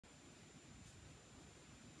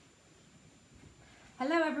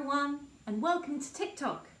Hello everyone and welcome to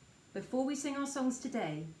Tock. Before we sing our songs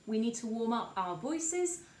today, we need to warm up our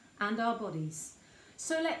voices and our bodies.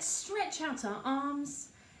 So let's stretch out our arms.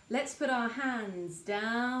 Let's put our hands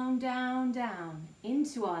down, down, down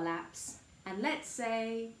into our laps. And let's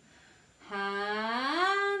say,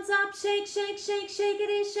 hands up, shake, shake, shake,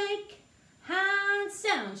 shakety, shake. Hands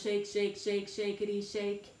down, shake, shake, shake, shakety,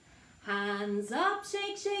 shake. Hands up,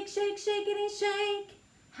 shake, shake, shake, shakety, shake.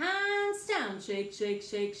 Hands down, shake, shake,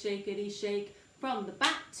 shake, shakety, shake. From the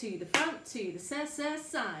back to the front to the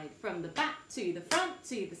side. From the back to the front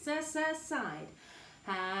to the side.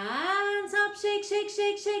 Hands up, shake, shake,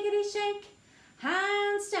 shake, shakety, shake.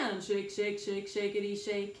 Hands down, shake, shake, shake, shakety,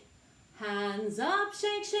 shake. Hands up,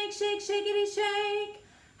 shake, shake, shake, shakety, shake.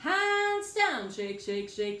 Hands down, shake, shake,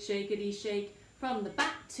 shake, shakety, shake. From the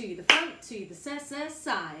back to the front to the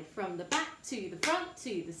side. From the back to the front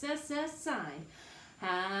to the side.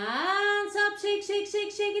 Hands up, shake, shake,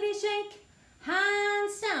 shake, shakety, shake.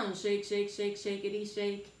 Hands down, shake, shake, shake, shakety,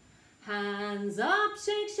 shake. Hands up,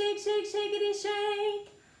 shake, shake, shake, shakety, shake.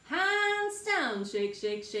 Hands down, shake,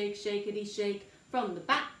 shake, shake, shakety, shake. From the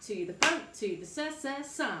back to the front to the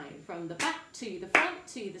side. From the back to the front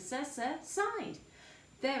to the side.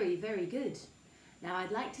 Very, very good. Now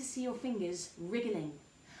I'd like to see your fingers wriggling.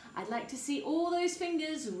 I'd like to see all those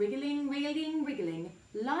fingers wriggling, wriggling, wriggling,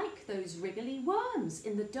 like those wriggly worms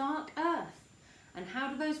in the dark earth. And how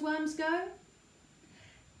do those worms go?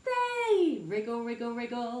 They wriggle, wriggle,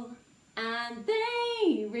 wriggle, and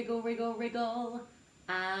they wriggle, wriggle, wriggle,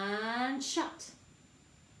 and shut.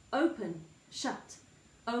 Open, shut,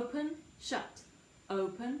 open, shut,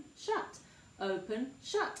 open, shut. Open,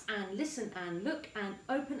 shut, and listen and look and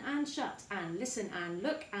open and shut, and listen and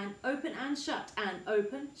look and open and shut, and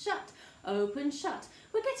open, shut, open, shut.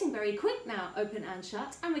 We're getting very quick now, open and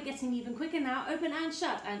shut, and we're getting even quicker now, open and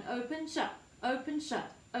shut, and open, shut, open,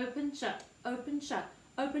 shut, open, shut, open, shut,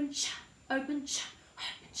 open, shut, open, shut, open, shut,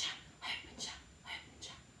 open, shut, open, shut, open, shut.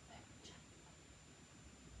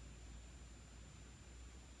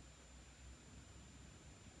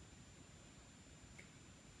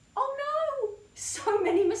 So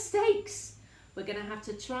many mistakes. We're going to have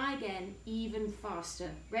to try again even faster.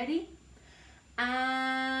 Ready?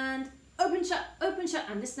 And open, shut,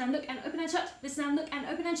 and listen and look and open and shut, listen and look and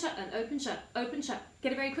open and shut, and open, shut, open, shut.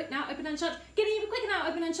 Get it very quick now, open and shut. Get it even quicker now,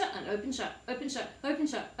 open and shut, and open, shut, open, shut, open,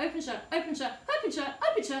 shut, open, shut, open, shut, open, shut,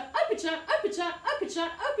 open, shut, open, shut, open, shut, open,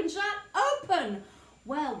 shut, open, shut, open.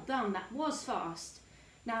 Well done, that was fast.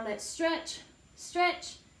 Now let's stretch,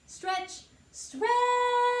 stretch, stretch,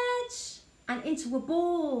 stretch. And into a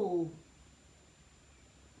ball.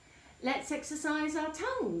 Let's exercise our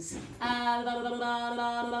tongues. And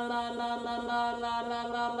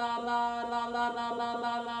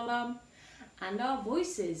our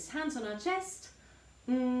voices. Hands on our chest.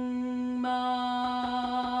 Ma,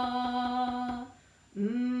 ma,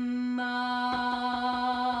 ma,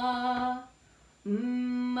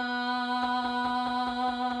 ma.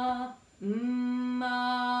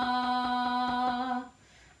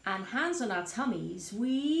 And hands on our tummies,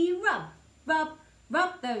 we rub, rub,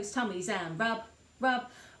 rub those tummies and rub, rub,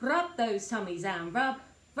 rub those tummies and rub,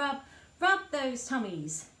 rub, rub those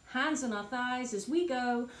tummies. Hands on our thighs as we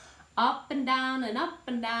go up and down and up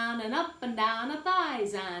and down and up and down our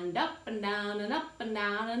thighs, and up and down and up and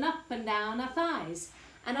down and up and down our thighs.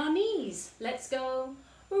 And our knees, let's go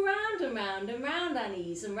round and round and round our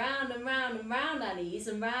knees, and round and round and round our knees,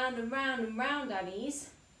 and round and round and round our knees.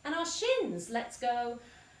 And our shins, let's go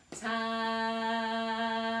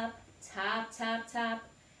tap, tap, tap, tap,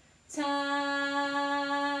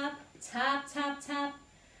 tap, tap, tap, tap,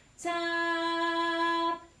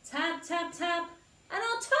 tap, tap, tap, tap. And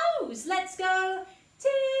our toes, let's go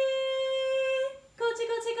tickle,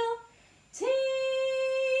 tickle, tickle, tickle,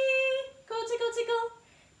 tickle, tickle,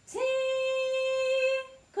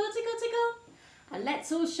 tickle, tickle, tickle. And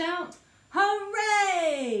let's all shout,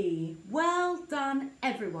 hooray! Well done,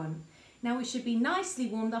 everyone. Now we should be nicely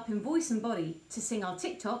warmed up in voice and body to sing our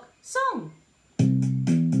Tock song.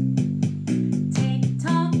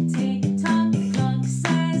 Tick-tock, tick-tock, the clock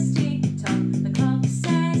says tick-tock, the clock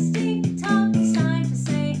says tick-tock, it's time to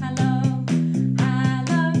say hello.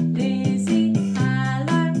 Hello, Lizzie,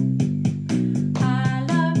 hello,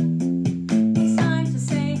 hello, it's time to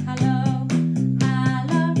say hello.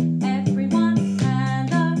 Hello, everyone,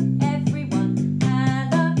 hello, everyone,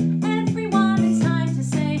 hello, everyone, it's time to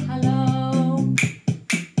say hello.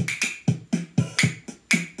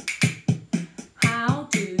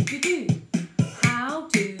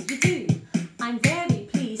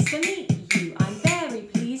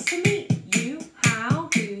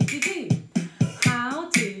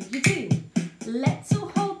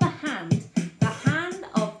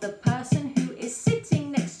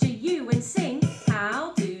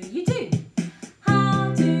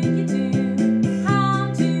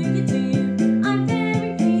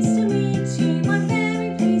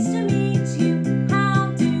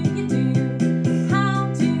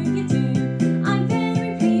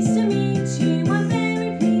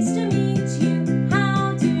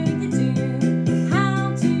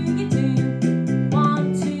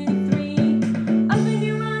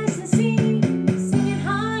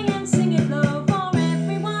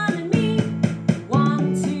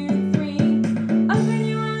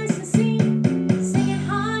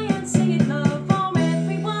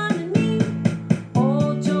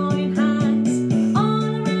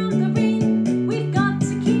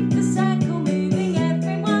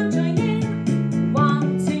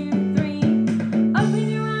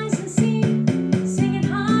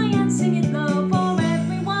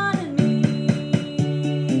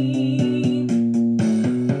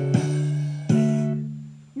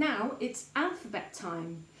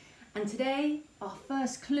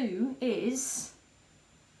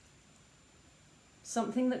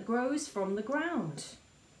 something that grows from the ground.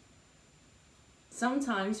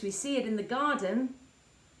 Sometimes we see it in the garden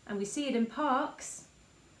and we see it in parks.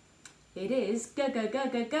 It is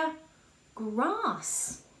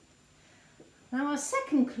grass. Now our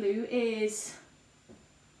second clue is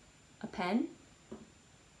a pen,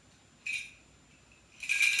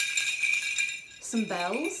 some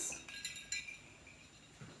bells,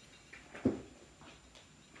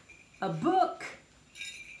 a book,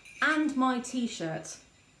 and my t-shirt.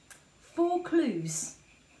 4 clues.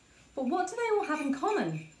 But what do they all have in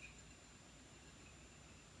common?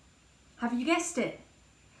 Have you guessed it?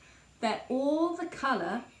 They're all the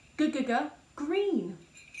colour green.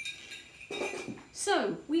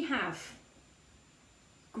 So we have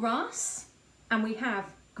grass and we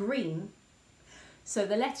have green. So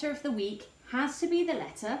the letter of the week has to be the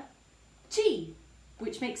letter G,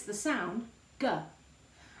 which makes the sound G.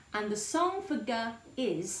 And the song for G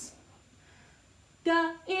is: G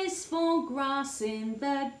is for grass in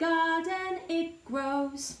the garden it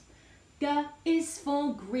grows. G is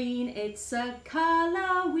for green, it's a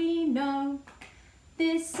colour we know.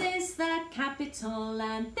 This is the capital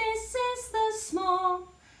and this is the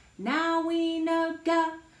small. Now we know G,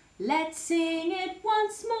 let's sing it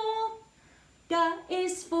once more. G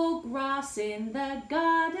is for grass in the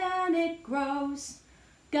garden it grows.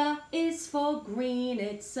 G is for green,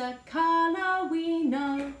 it's a colour we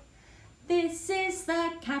know. This is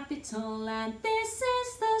the capital and this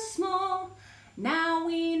is the small. Now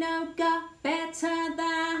we know G better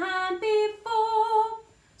than before.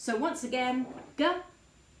 So once again, G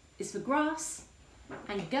is for grass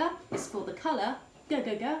and G is for the colour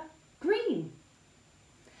green.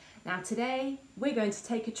 Now today we're going to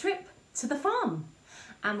take a trip to the farm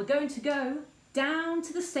and we're going to go down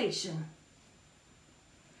to the station.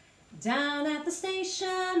 Down at the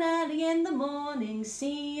station early in the morning,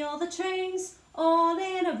 see all the trains all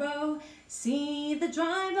in a row. See the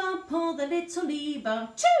driver pull the little lever,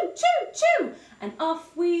 choo, choo, choo, and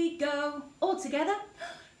off we go. All together.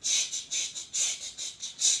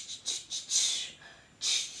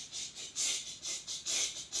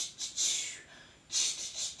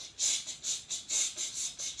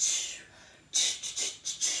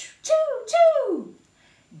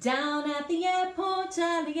 Down at the airport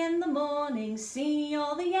early in the morning, see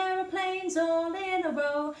all the aeroplanes all in a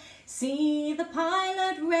row. See the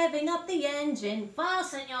pilot revving up the engine,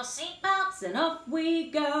 fasten your seatbelts and off we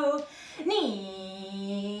go.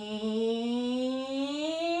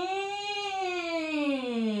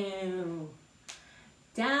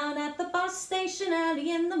 Down at the bus station early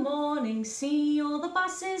in the morning, see all the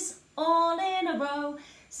buses all in a row.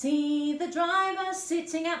 See the driver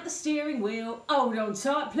sitting at the steering wheel, hold on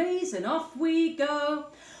tight please, and off we go.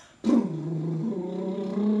 Ding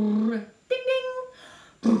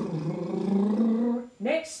ding.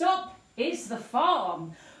 Next stop is the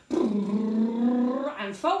farm.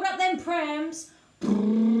 And fold up them prams.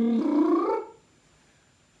 And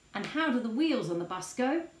how do the wheels on the bus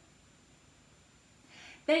go?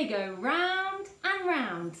 They go round and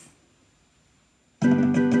round.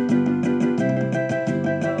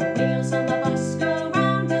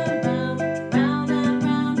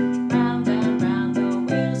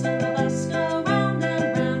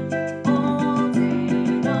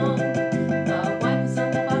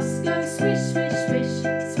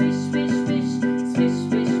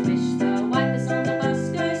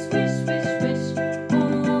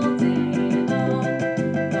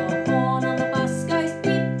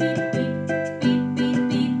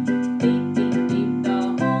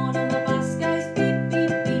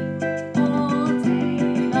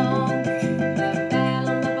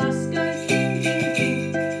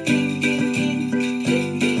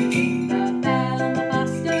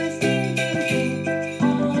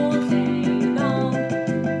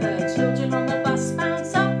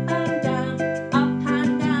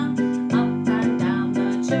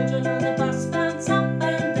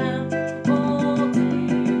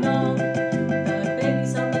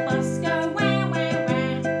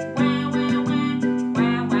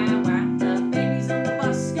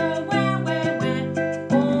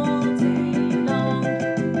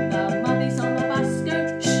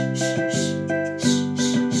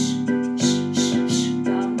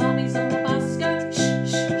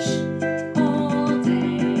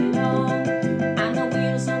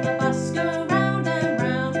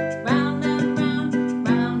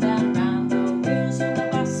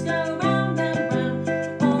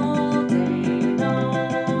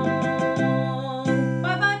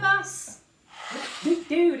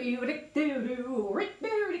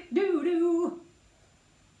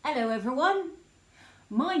 Hello everyone,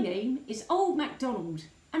 my name is Old MacDonald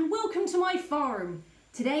and welcome to my farm.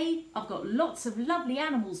 Today I've got lots of lovely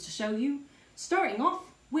animals to show you, starting off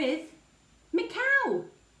with my cow.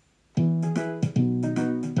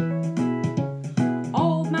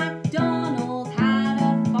 Old MacDonald had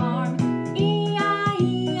a farm,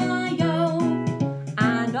 E-I-E-I-O,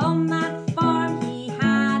 and on that farm he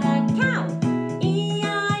had a cow,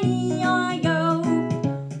 E-I-E-I-O,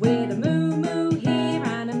 with a moo-moo here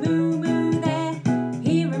and a moo-moo there,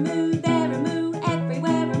 here a moo, there a moo,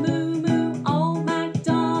 everywhere a moo-moo. Old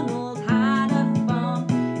MacDonald had a farm,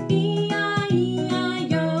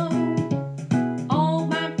 E-I-E-I-O. Old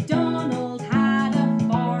MacDonald had a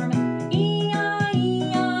farm,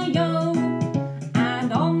 E-I-E-I-O,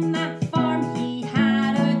 and on that farm he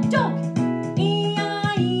had a dog,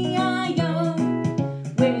 E-I-E-I-O,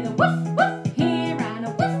 with a woof woof here and a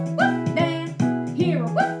woof woof there, here a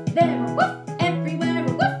woof, there a woof, everywhere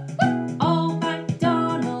a woof woof. Old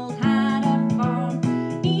MacDonald had a farm,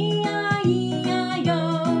 E-I-E-I-O.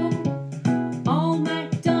 Old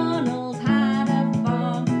MacDonald had a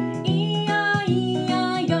farm,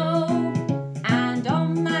 E-I-E-I-O, and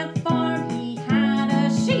on that farm he had a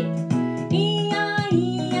sheep,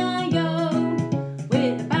 E-I-E-I-O,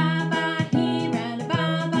 with a ba-ba here and a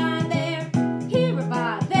ba-ba there, here a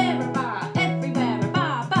ba, there a ba, everywhere a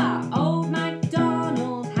ba-ba. Old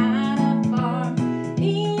MacDonald had a farm,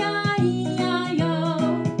 E-I-E-I-O.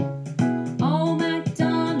 Old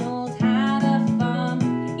MacDonald had a farm,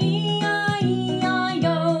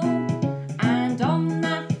 E-I-E-I-O, and on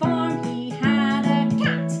that farm he had a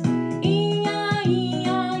cat,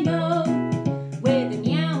 E-I-E-I-O, with a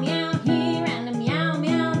meow meow here and a meow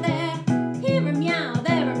meow there, here a meow,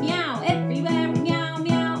 there a meow, everywhere a meow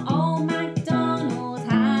meow. Old MacDonald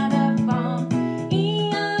had a farm,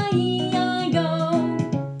 E-I-E-I-O.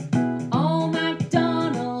 Old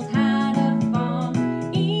MacDonald had a farm,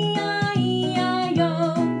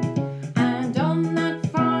 E-I-E-I-O, and on that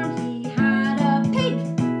farm he had a pig,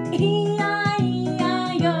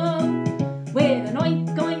 E-I-E-I-O, with an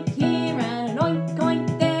oink oink here and an oink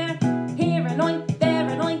oink there, here an oink, there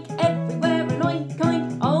an oink, everywhere an oink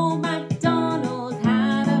oink. Old MacDonald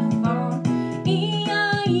had a farm,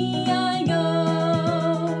 E-I-E-I-O.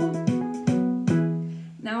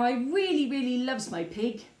 Now I really loves my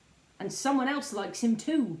pig, and someone else likes him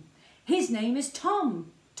too. His name is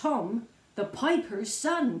Tom. Tom, the piper's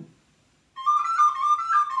son.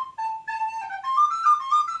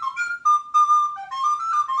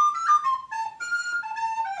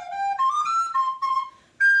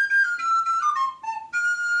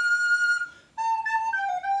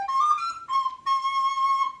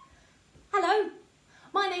 Hello,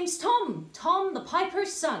 my name's Tom. Tom, the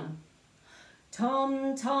piper's son.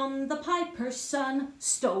 Tom, Tom, the piper's son,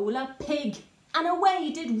 stole a pig and away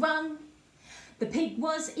did run. The pig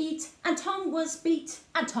was eat and Tom was beat,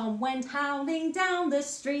 and Tom went howling down the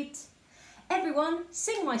street. Everyone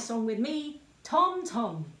sing my song with me, Tom,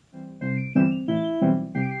 Tom.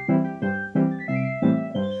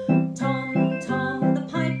 Tom, Tom, the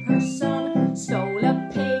piper's son, stole a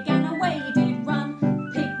pig and away did run.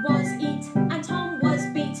 The pig was eat and Tom was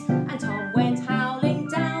beat, and Tom went howling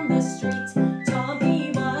down the street. Tom,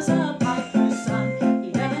 he was a piper's son.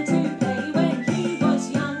 He learned to play when he was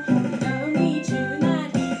young. The only tune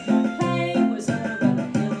that he could play was over the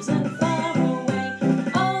hills and far away,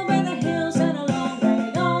 over the hills and a long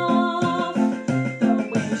way off. The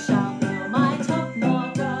wind shall blow my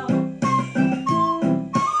topknot off.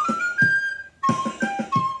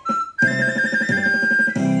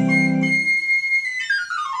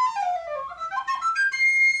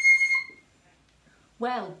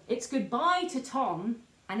 Well, it's goodbye to Tom,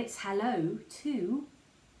 and it's hello to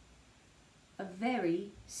a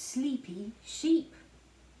very sleepy sheep.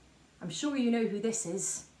 I'm sure you know who this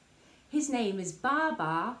is. His name is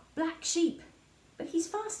Baa, Black Sheep, but he's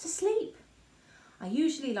fast asleep. I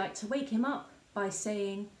usually like to wake him up by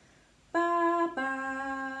saying,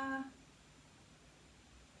 Baa.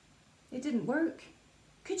 It didn't work.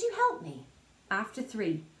 Could you help me? After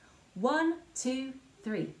 3. 1, 2,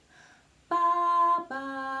 3. Baa.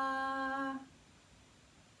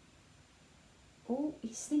 Oh,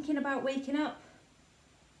 he's thinking about waking up.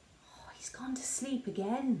 Oh, he's gone to sleep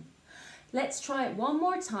again. Let's try it one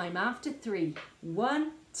more time after 3.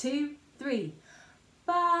 1, 2, 3.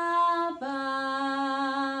 Baa.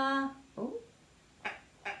 Oh.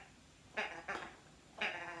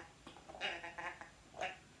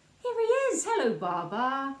 Here he is. Hello,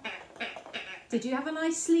 Baa. Did you have a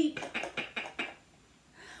nice sleep?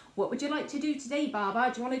 What would you like to do today, Baa?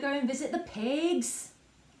 Do you want to go and visit the pigs?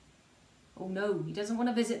 Oh no, he doesn't want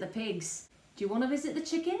to visit the pigs. Do you want to visit the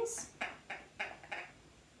chickens?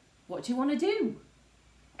 What do you want to do?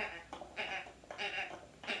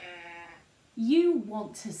 You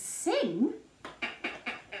want to sing?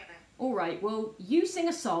 All right, well, you sing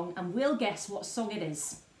a song and we'll guess what song it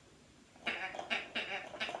is.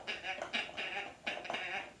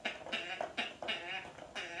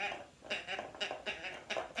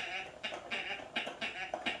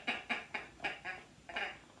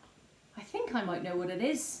 I think I might know what it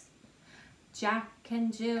is. Jack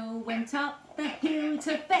and Jill went up the hill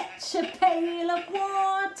to fetch a pail of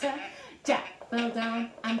water. Jack fell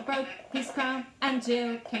down and broke his crown, and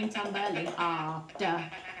Jill came tumbling after.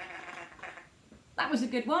 That was a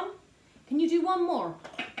good one. Can you do one more?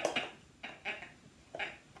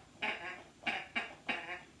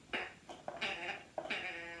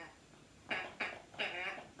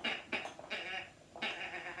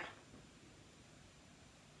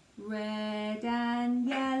 Red and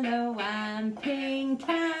yellow and pink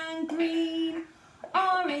and green,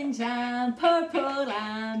 orange and purple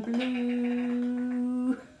and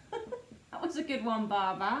blue. That was a good one,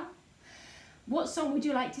 Baba. What song would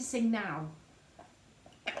you like to sing now?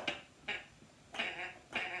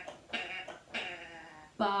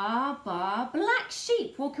 Baba, black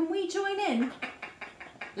sheep. Well, can we join in?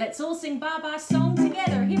 Let's all sing Baba's song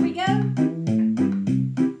together. Here we go.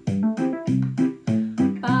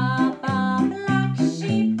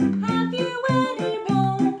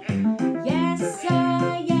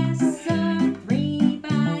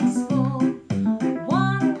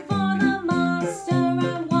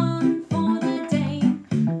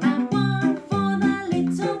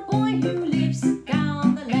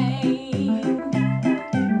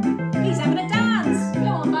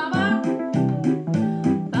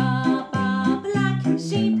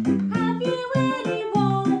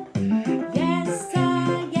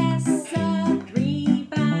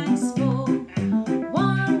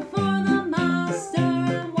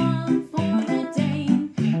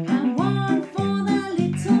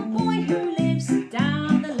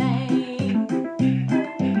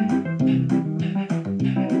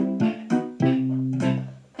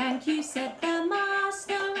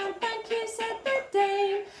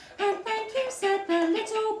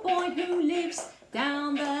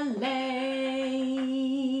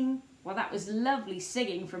 Lovely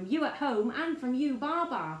singing from you at home and from you,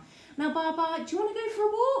 Baba. Now, Baba, do you want to go for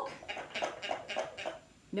a walk?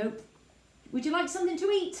 Nope. Would you like something to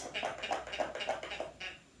eat?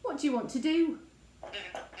 What do you want to do?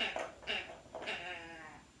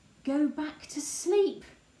 Go back to sleep.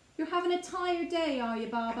 You're having a tired day, are you,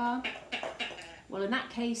 Baba? Well, in that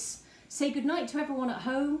case, say goodnight to everyone at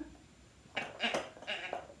home.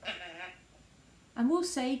 And we'll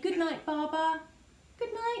say goodnight, Baba.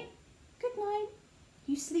 Good night. Good night.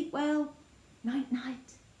 You sleep well. Night,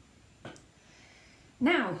 night.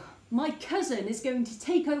 Now, my cousin is going to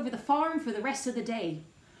take over the farm for the rest of the day.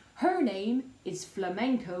 Her name is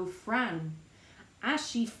Flamenco Fran. As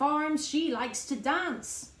she farms, she likes to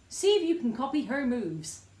dance. See if you can copy her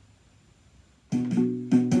moves.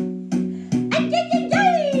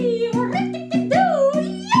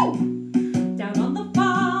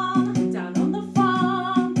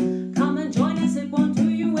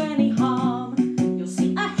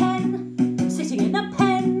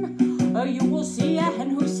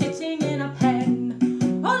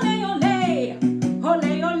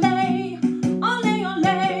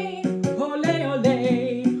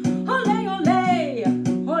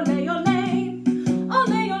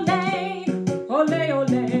 Ole,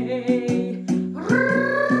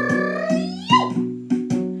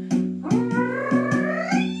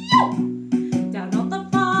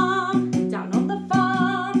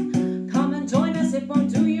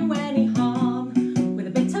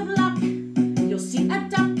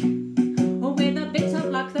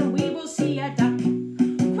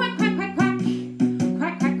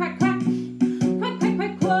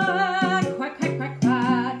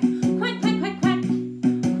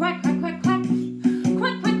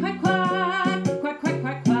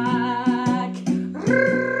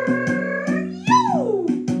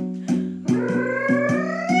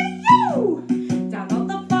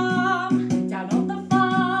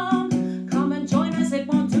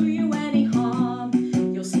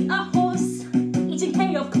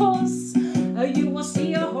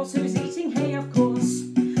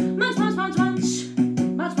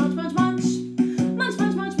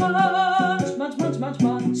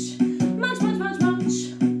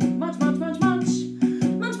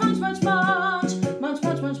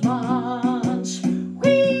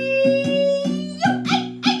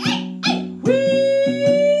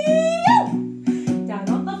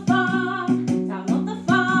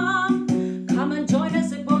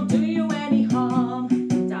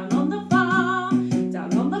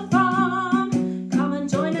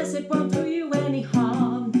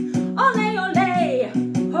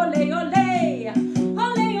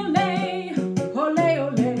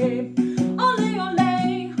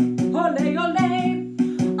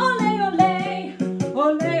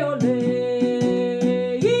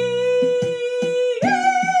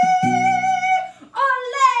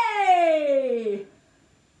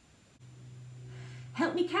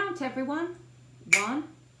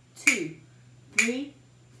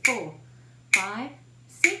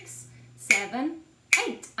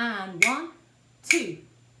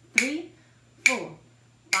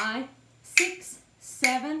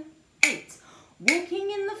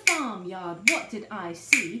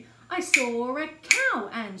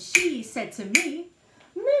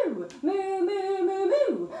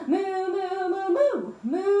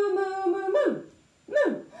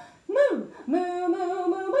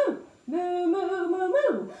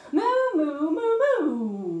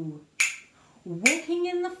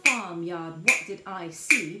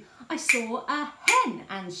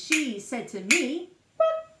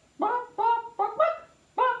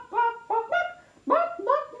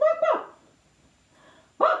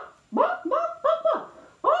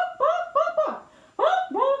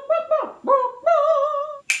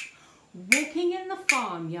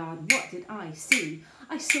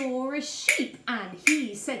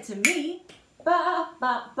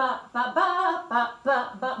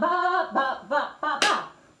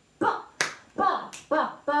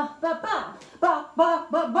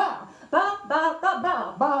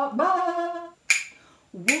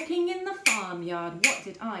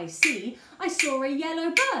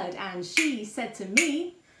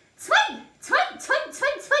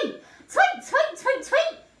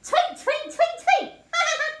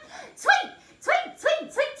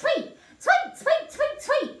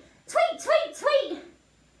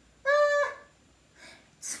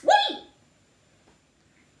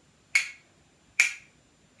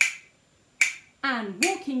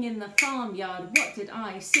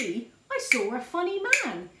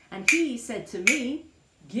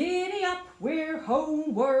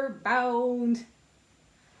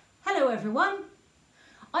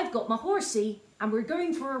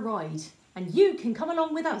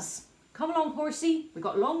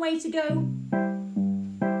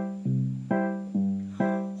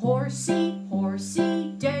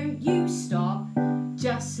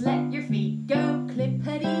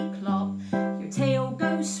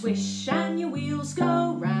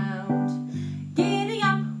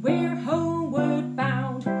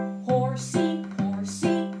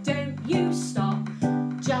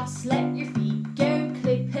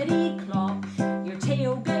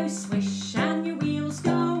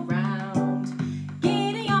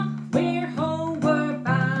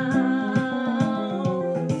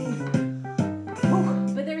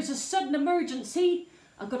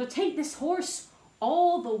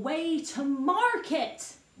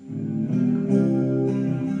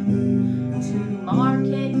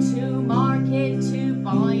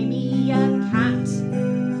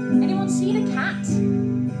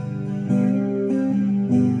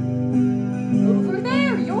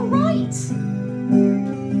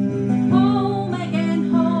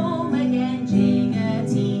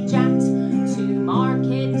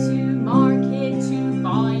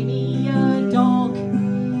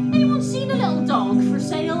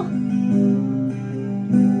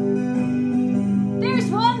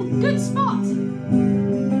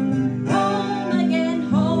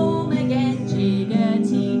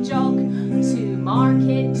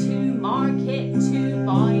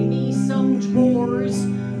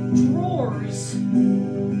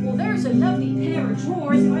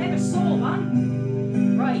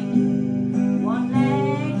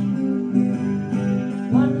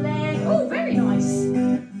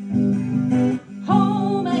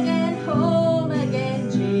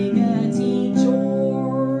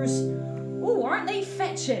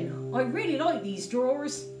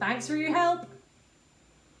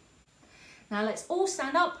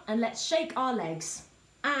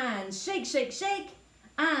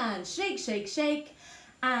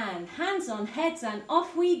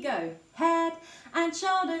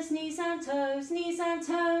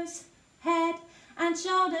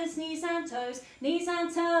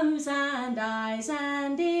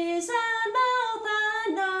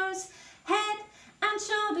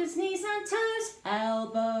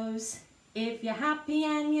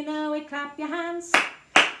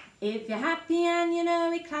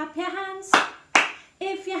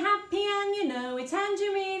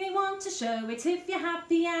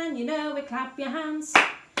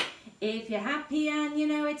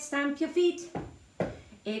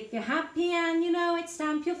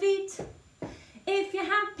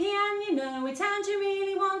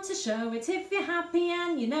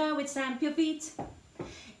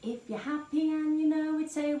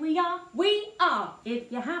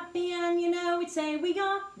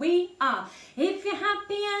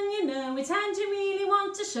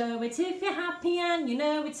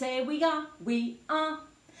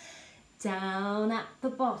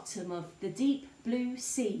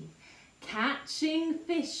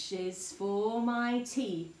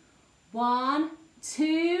 1,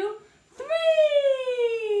 2, 3.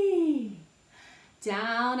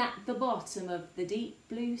 Down at the bottom of the deep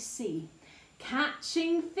blue sea,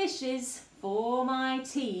 catching fishes for my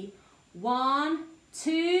tea. 1,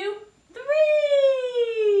 2, 3.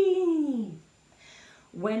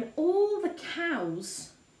 When all the cows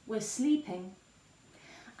were sleeping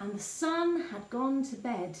and the sun had gone to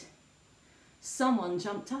bed, someone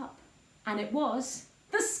jumped up, and it was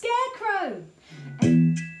the Scarecrow.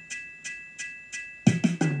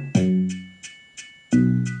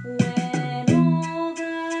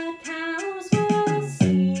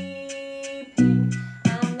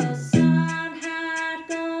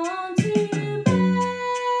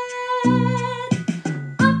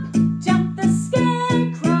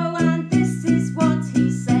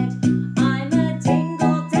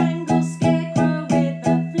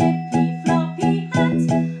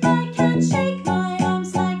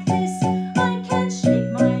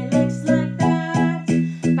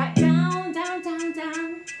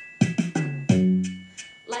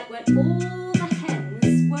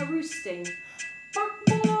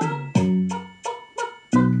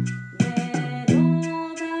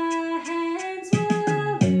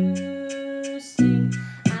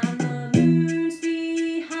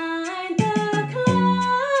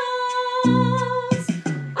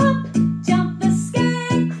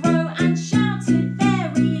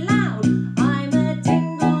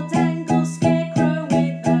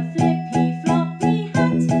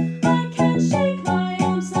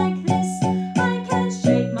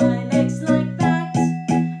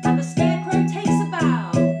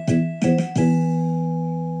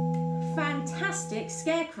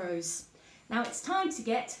 Scarecrows. Now it's time to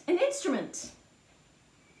get an instrument.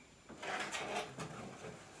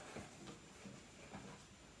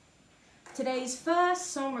 Today's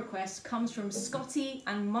first song request comes from Scotty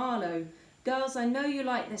and Marlo. Girls, I know you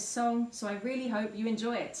like this song, so I really hope you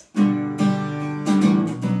enjoy it.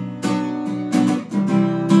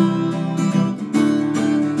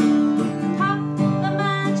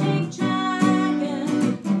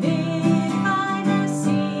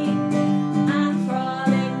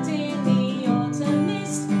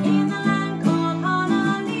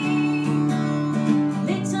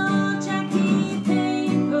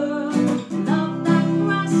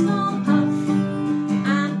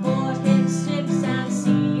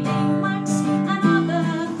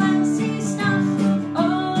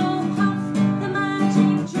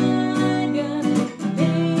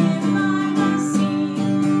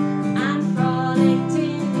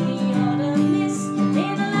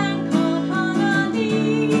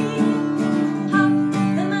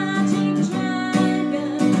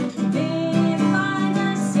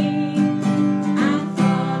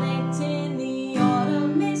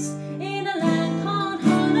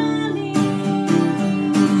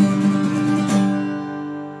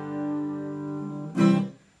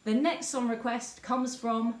 The next song request comes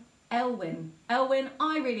from Elwyn. Elwyn,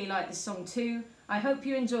 I really like this song too. I hope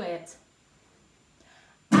you enjoy it.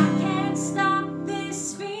 I can't stop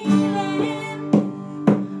this feeling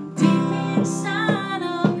deep inside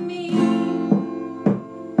of me.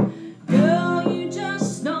 Girl, you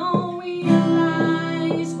just don't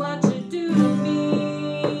realize what you do to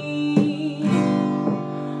me.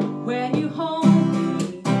 When you hold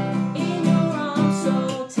me in your arms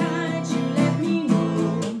so tight, you let me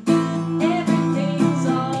know everything's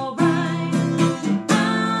alright.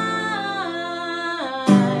 I'm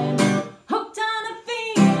hooked on a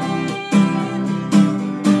feeling.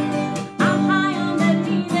 I'm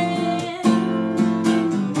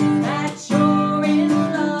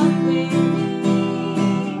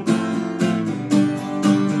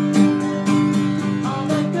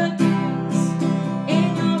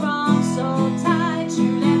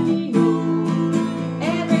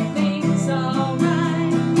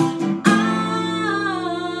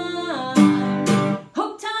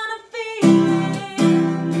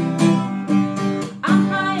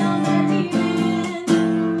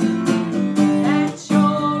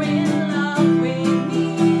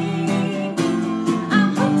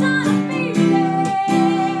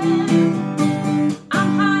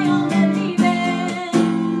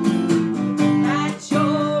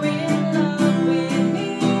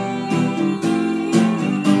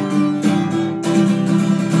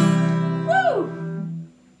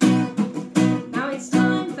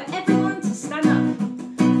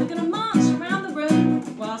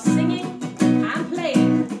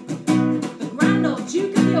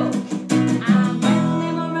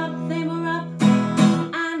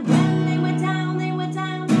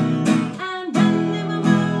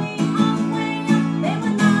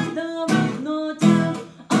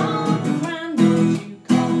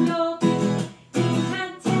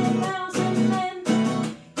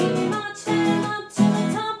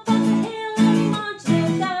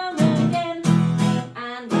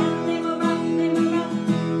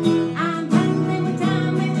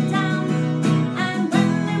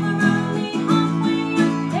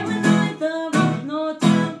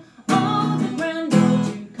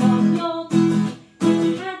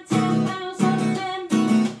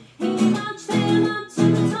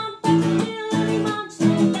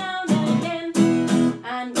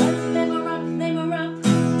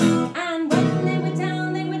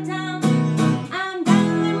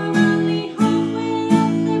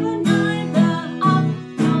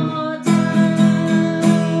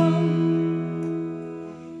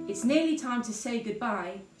It's nearly time to say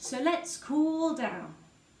goodbye, so let's cool down.